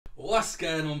What's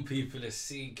going on, people? It's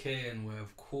CK and we're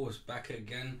of course back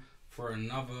again for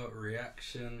another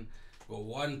reaction. Got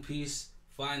One Piece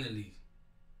finally.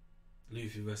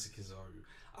 Luffy vs Kizaru.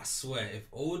 I swear, if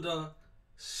Oda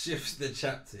shifts the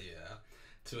chapter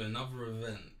to another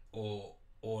event or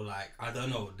like, I don't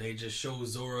know, they just show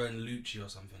Zoro and Lucci or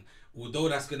something, although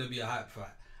that's gonna be a hype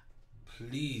fight,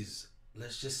 please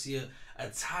let's just see a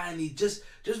tiny, just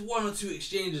one or two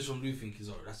exchanges from Luffy and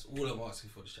Kizaru. That's all I'm asking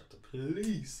for this chapter,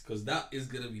 please, because that is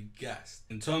gonna be gassed.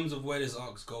 In terms of where this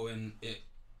arc's going,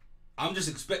 I'm just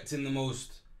expecting the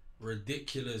most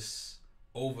ridiculous,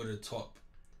 over the top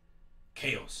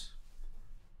chaos,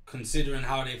 considering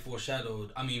how they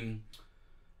foreshadowed, hyped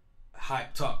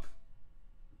up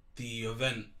the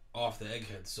event after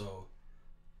Egghead. So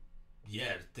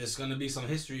yeah, there's gonna be some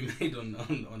history made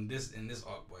on this in this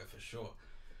arc, boy, for sure.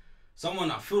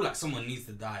 I feel like someone needs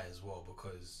to die as well,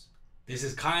 because this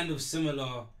is kind of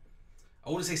similar. I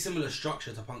wouldn't say similar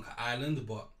structure to Punk Island,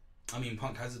 but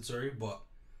Punk Hazard, sorry, but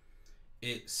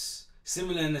it's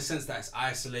similar in the sense that it's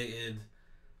isolated.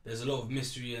 There's a lot of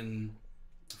mystery and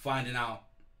finding out.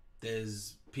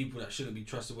 There's people that shouldn't be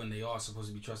trusted when they are supposed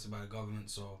to be trusted by the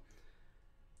government. So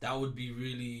that would be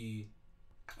really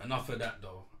enough of that,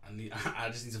 though. I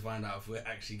just need to find out if we're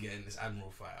actually getting this Admiral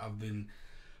fight.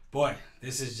 Boy,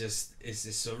 this is just, it's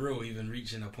surreal even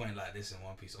reaching a point like this in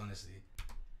One Piece, honestly.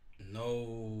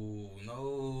 No,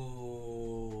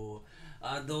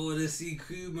 I don't want to see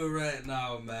Kuma right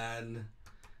now, man.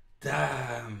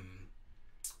 Damn.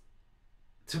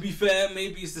 To be fair,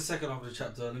 maybe it's the second half of the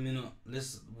chapter. Let me know.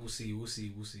 We'll see.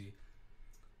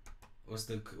 What's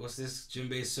this?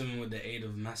 Jinbei swimming with the aid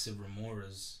of massive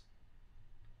remoras.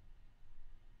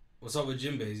 What's up with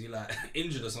Jinbei? Is he like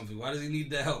injured or something? Why does he need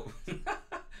their help?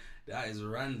 That is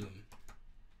random.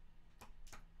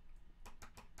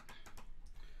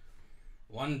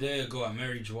 One day ago at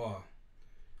Mary Joie,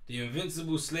 the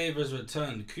invincible slave has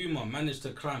returned. Kuma managed to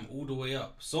climb all the way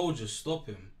up. Soldiers, stop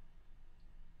him.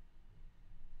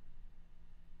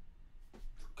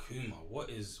 Kuma,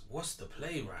 what's the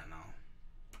play right now?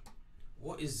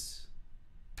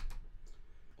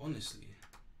 Honestly,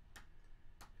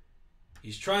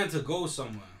 he's trying to go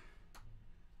somewhere.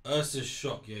 Ursa's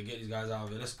shock. Yeah, get these guys out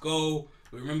of it. Let's go.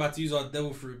 We remember how to use our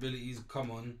devil fruit abilities.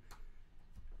 Come on.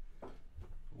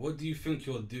 What do you think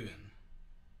you're doing?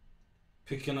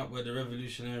 Picking up where the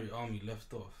Revolutionary Army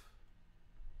left off.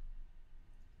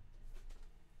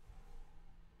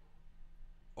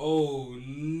 Oh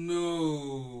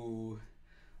no.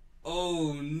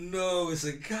 Oh no, it's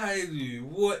Akainu.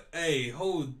 What? Hey,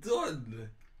 hold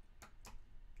on.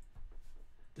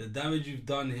 The damage you've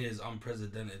done here is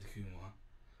unprecedented, Kuma.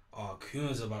 Oh,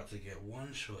 Kuma's about to get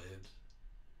one-shotted.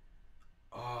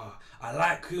 Oh, I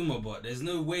like Kuma, but there's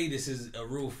no way this is a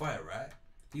real fight, right?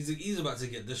 He's about to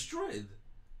get destroyed.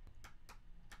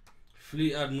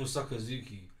 Fleet Admiral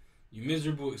Sakazuki. You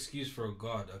miserable excuse for a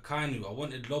god. Akainu, I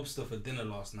wanted lobster for dinner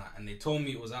last night and they told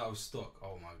me it was out of stock.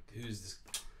 Oh my, who's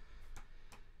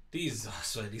this? I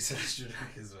swear, these Celestial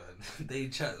Dragons, man. They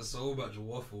chat so much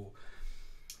waffle.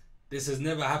 This has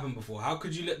never happened before. How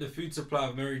could you let the food supply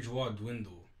of Mary Joie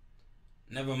dwindle?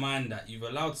 Never mind that. You've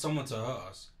allowed someone to hurt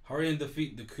us. Hurry and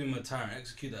defeat the Kuma tyrant.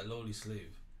 Execute that lowly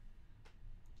slave.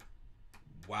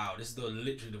 Wow, this is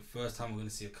literally the first time we're going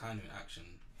to see Akainu in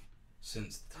action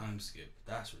since the time skip.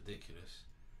 That's ridiculous.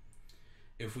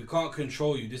 If we can't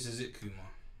control you, this is it, Kuma.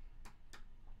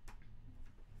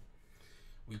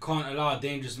 We can't allow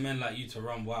dangerous men like you to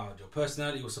run wild. Your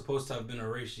personality was supposed to have been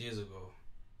erased years ago.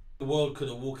 The world could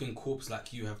a walking corpse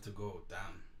like you have to go.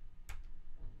 Damn.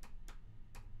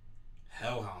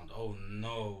 Hellhound. Oh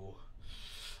no.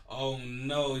 Oh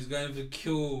no, he's going for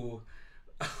kill.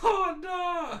 Oh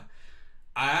no.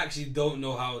 I actually don't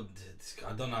know how.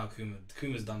 I don't know how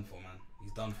Kuma's done for, man.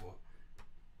 He's done for.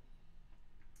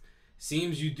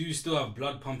 Seems you do still have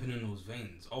blood pumping in those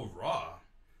veins. Oh, raw.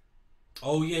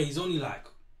 Oh yeah, he's only like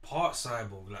part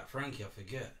cyborg, like Frankie, I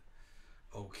forget.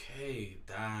 Okay,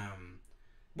 damn.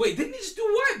 Wait, didn't he just do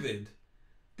Whitebeard?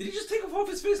 Did he just take off half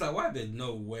his face like Whitebeard?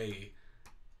 No way.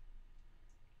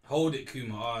 Hold it,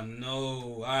 Kuma. Oh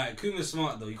no. Alright, Kuma's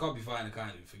smart though. You can't be fighting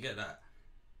Akainu. Forget that.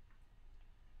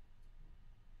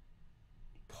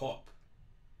 Pop.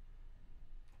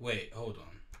 Wait, hold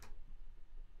on.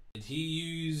 Did he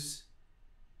use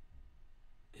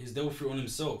his devil fruit on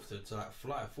himself to like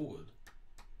fly forward?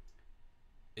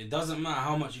 It doesn't matter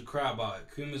how much you cry about it.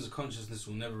 Kuma's consciousness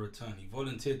will never return. He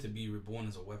volunteered to be reborn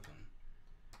as a weapon.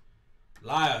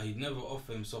 Liar, he'd never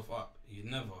offer himself up. He'd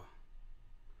never.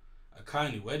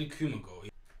 Akainu, where did Kuma go?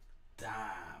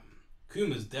 Damn.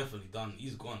 Kuma's definitely done.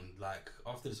 He's gone. Like,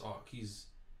 after this arc,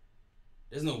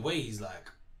 there's no way he's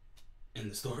like in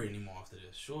the story anymore after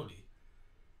this, surely.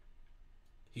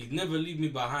 He'd never leave me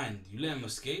behind. You let him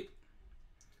escape?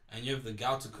 And you have the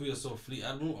Gao to coup yourself Fleet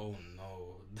Admiral? Oh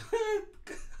no.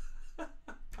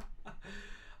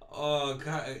 Oh,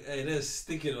 hey, they're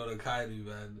sticking on Akainu,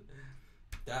 man.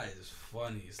 That is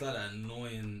funny. It's like that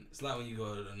annoying. It's like when you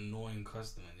got an annoying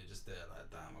customer and you're just there like,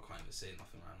 damn, I can't even say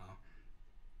nothing right now.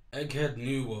 Egghead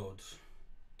New World.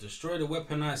 Destroy the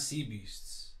weaponized sea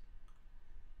beasts.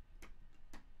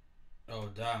 Oh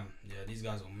damn, yeah, these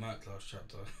guys were murked last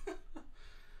chapter.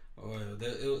 Oh yeah,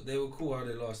 they were cool how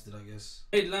they lasted, I guess.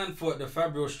 Made landfall at the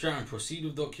Fabrial Strat and proceed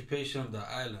with the occupation of the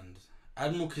island.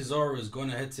 Admiral Kizaru has gone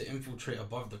ahead to infiltrate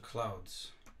above the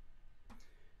clouds.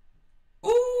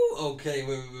 Ooh, okay,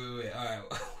 wait, alright.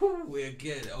 We're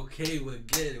getting it, okay, we're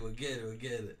getting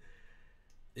it.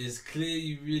 It's clear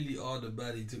you really are the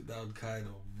man he took down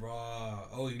Kaido, bruh.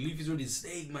 Oh, Luffy's already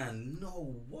Snake Man.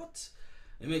 No, what?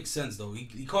 It makes sense though.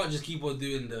 He can't just keep on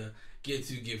doing the get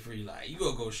 2, get 3. Like, you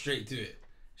gotta go straight to it.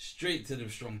 Straight to the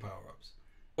strong power-ups.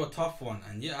 A tough one,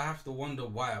 and yet I have to wonder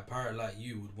why a pirate like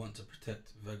you would want to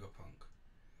protect Vegapunk.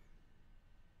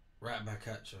 Right back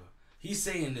at you. He's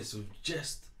saying this with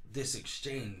just this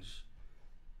exchange.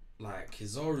 Like,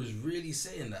 Kizaru's really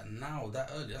saying that now, that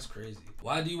early. That's crazy.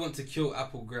 Why do you want to kill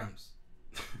Apple Gramps?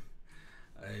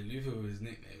 Hey, Luffy with his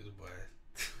nicknames, boy.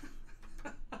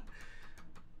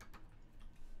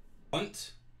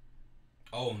 Hunt?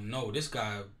 Oh no, this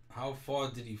guy, how far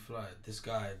did he fly? This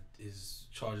guy is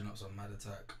charging up some mad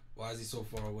attack. Why is he so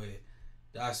far away?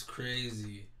 That's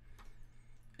crazy.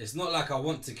 It's not like I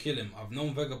want to kill him. I've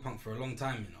known Vegapunk for a long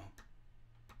time, you know.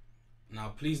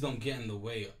 Now, please don't get in the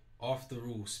way. After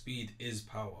all, speed is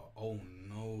power. Oh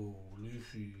no,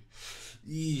 Luffy.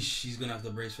 Yeesh, he's gonna have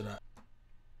to brace for that.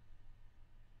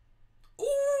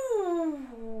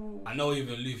 Ooh! I know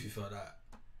even Luffy felt that.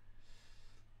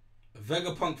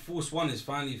 Vegapunk Force 1 is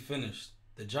finally finished.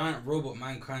 The giant robot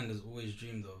mankind has always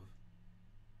dreamed of.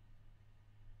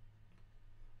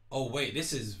 Oh wait,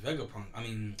 this is Vegapunk. I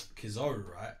mean,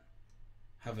 Kizaru, right?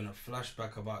 Having a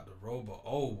flashback about the robot.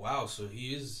 Oh wow, so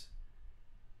he is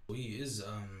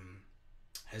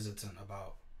hesitant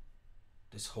about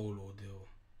this whole ordeal.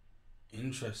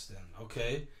 Interesting.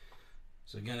 Okay.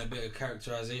 So again, a bit of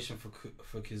characterization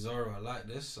for Kizaru. I like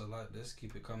this.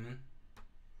 Keep it coming.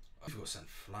 I got sent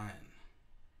flying.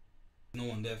 No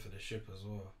one there for the ship as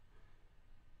well.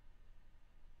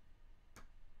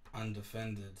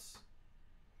 Undefended.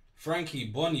 Frankie,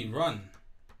 Bonnie, run.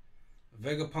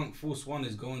 Vegapunk Force 1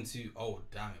 is going to... Oh,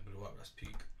 damn, it blew up. That's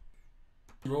peak.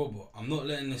 Robot, I'm not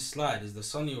letting this slide. Is the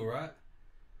Sunny alright?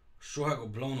 Straw Hat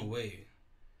got blown away.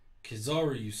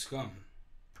 Kizaru, you scum.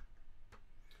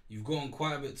 You've gotten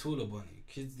quite a bit taller, Bonnie.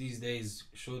 Kids these days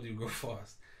sure do grow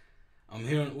fast. I'm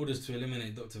hearing orders to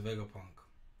eliminate Dr. Vegapunk.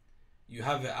 You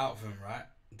have it out for him, right?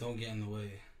 Don't get in the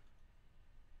way.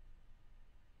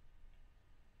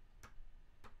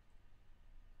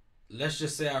 Let's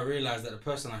just say I realize that the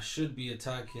person I should be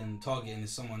targeting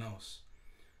is someone else.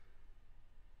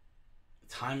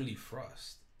 Timely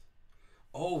thrust.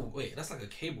 Oh, wait, that's like a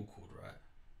cable cord, right?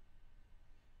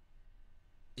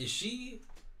 Is she...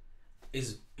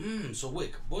 So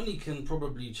wait, Bonnie can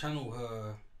probably channel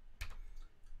her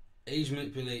age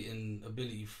manipulating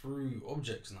ability through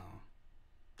objects now.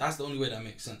 That's the only way that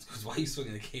makes sense, because why are you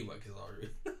swinging a cable at Kizaru?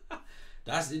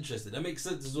 That's interesting. That makes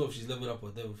sense as well if she's leveled up her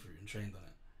devil fruit and trained on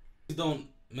it. Please don't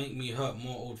make me hurt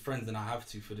more old friends than I have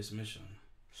to for this mission.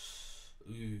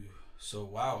 Ooh, so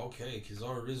wow, okay,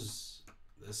 Kizaru is...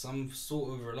 There's some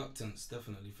sort of reluctance,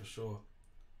 definitely, for sure.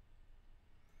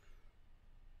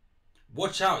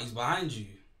 Watch out, he's behind you.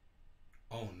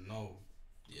 Oh no.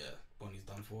 Yeah, Bonnie's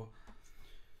done for.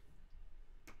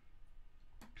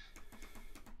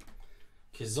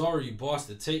 Kizaru,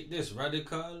 bastard, take this,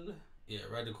 radical. Yeah,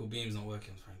 radical beam's not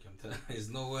working, Frankie. I'm telling you, it's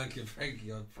not working,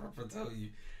 Frankie. I'll proper tell you.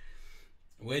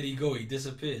 Where did he go? He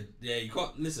disappeared. Yeah, you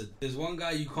can't listen. There's one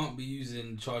guy you can't be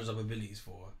using charged up abilities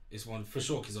for. It's one for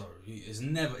sure, Kizaru. It's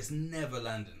never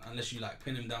landing unless you like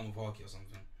pin him down with Haki or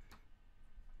something.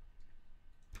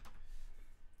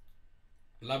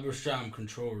 Labrostram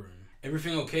control room.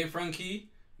 Everything okay, Frankie?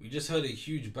 We just heard a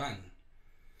huge bang.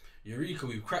 Eureka,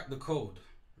 we've cracked the code.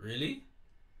 Really?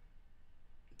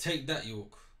 Take that,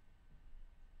 York.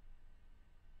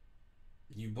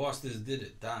 You bastards did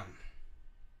it, damn.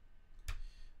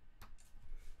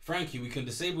 Frankie, we can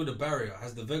disable the barrier.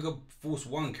 Has the Vega Force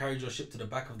 1 carried your ship to the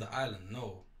back of the island?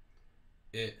 No.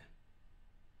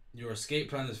 Your escape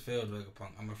plan has failed,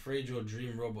 Vegapunk. I'm afraid your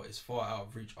dream robot is far out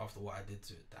of reach after what I did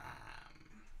to it. Damn.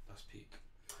 That's peak.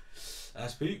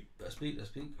 That's peak. That's peak. That's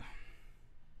peak.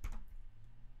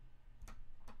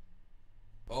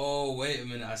 Oh, wait a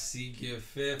minute. I see gear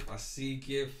 5th. I see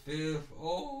gear 5th.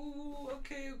 Oh,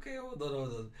 okay. Hold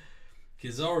on.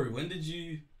 Kizaru, when did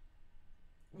you...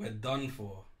 We're done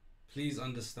for. Please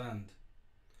understand.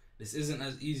 This isn't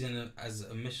as easy as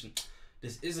a mission.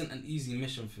 This isn't an easy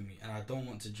mission for me, and I don't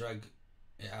want to drag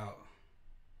it out.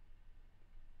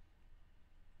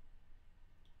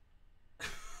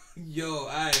 Yo,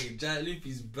 aye, Giant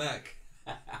Luffy's back.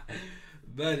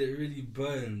 Man, it really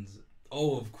burns.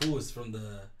 Oh, of course, from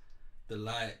the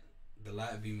light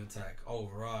beam attack. Oh,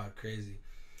 rah, crazy.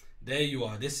 There you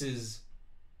are. This is...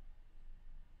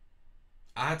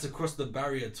 I had to cross the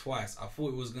barrier twice. I thought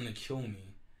it was gonna kill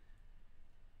me.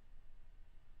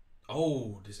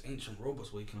 Oh, this ancient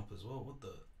robot's waking up as well. What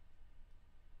the...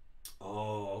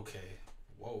 Oh, okay.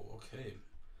 Whoa, okay.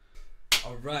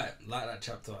 Alright, like that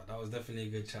chapter. That was definitely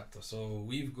a good chapter. So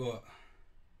we've got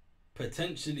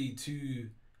potentially 2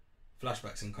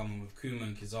 flashbacks in common with Kuma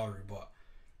and Kizaru, but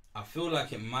I feel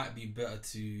like it might be better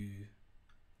to...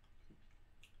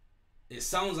 It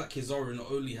sounds like Kizaru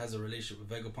not only has a relationship with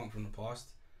Vegapunk from the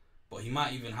past, but he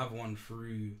might even have one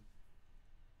through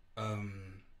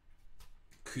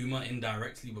Kuma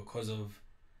indirectly because of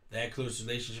their close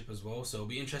relationship as well. So it'll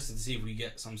be interesting to see if we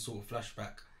get some sort of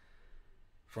flashback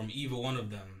from either one of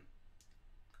them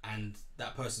and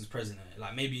that person's present in it.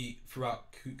 Like maybe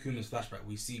throughout Kuma's flashback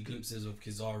we see glimpses of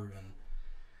Kizaru and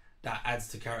that adds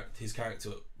to his character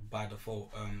by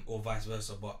default, or vice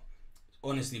versa. But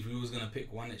honestly, if we was going to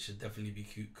pick one, it should definitely be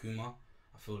Kuma.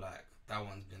 I feel like that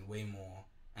one's been way more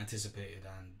anticipated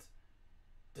and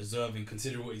deserving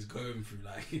considering what he's going through.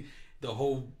 Like the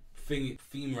whole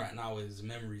theme right now is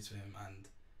memories for him, and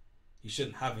he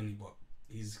shouldn't have any, but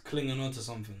he's clinging on to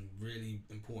something really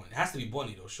important. It has to be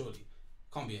Bonnie though, surely.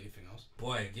 Can't be anything else.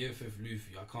 Boy, give 5th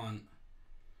Luffy.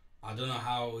 I don't know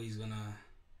how this is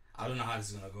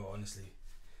gonna go, honestly.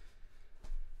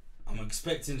 I'm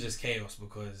expecting just chaos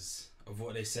because of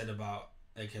what they said about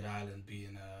Egghead Island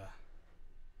being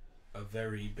a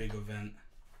very big event.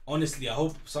 Honestly, I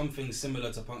hope something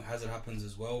similar to Punk Hazard happens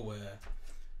as well, where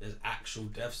there's actual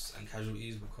deaths and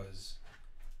casualties, because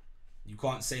you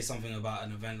can't say something about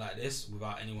an event like this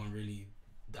without anyone really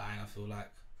dying. I feel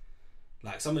like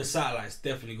some of the satellites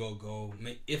definitely gotta go.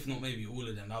 If not, maybe all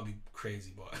of them. That'd be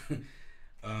crazy. But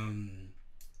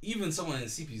even someone in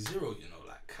CP0, you know,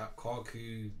 like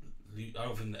Kaku. I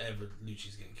don't think that ever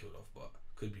Lucci's getting killed off, but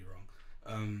could be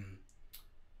wrong.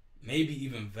 Maybe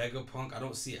even Vegapunk. I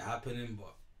don't see it happening,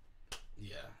 but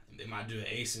yeah, they might do an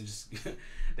ace and just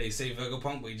they say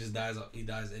Vegapunk, but he just dies. He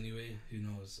dies anyway. Who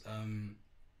knows?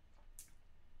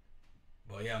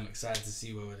 But yeah, I'm excited to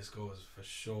see where this goes for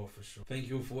sure. Thank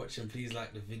you all for watching. Please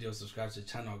like the video, subscribe to the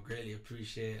channel. I greatly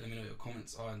appreciate it. Let me know what your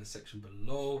comments are in the section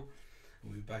below.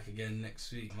 We'll be back again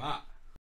next week.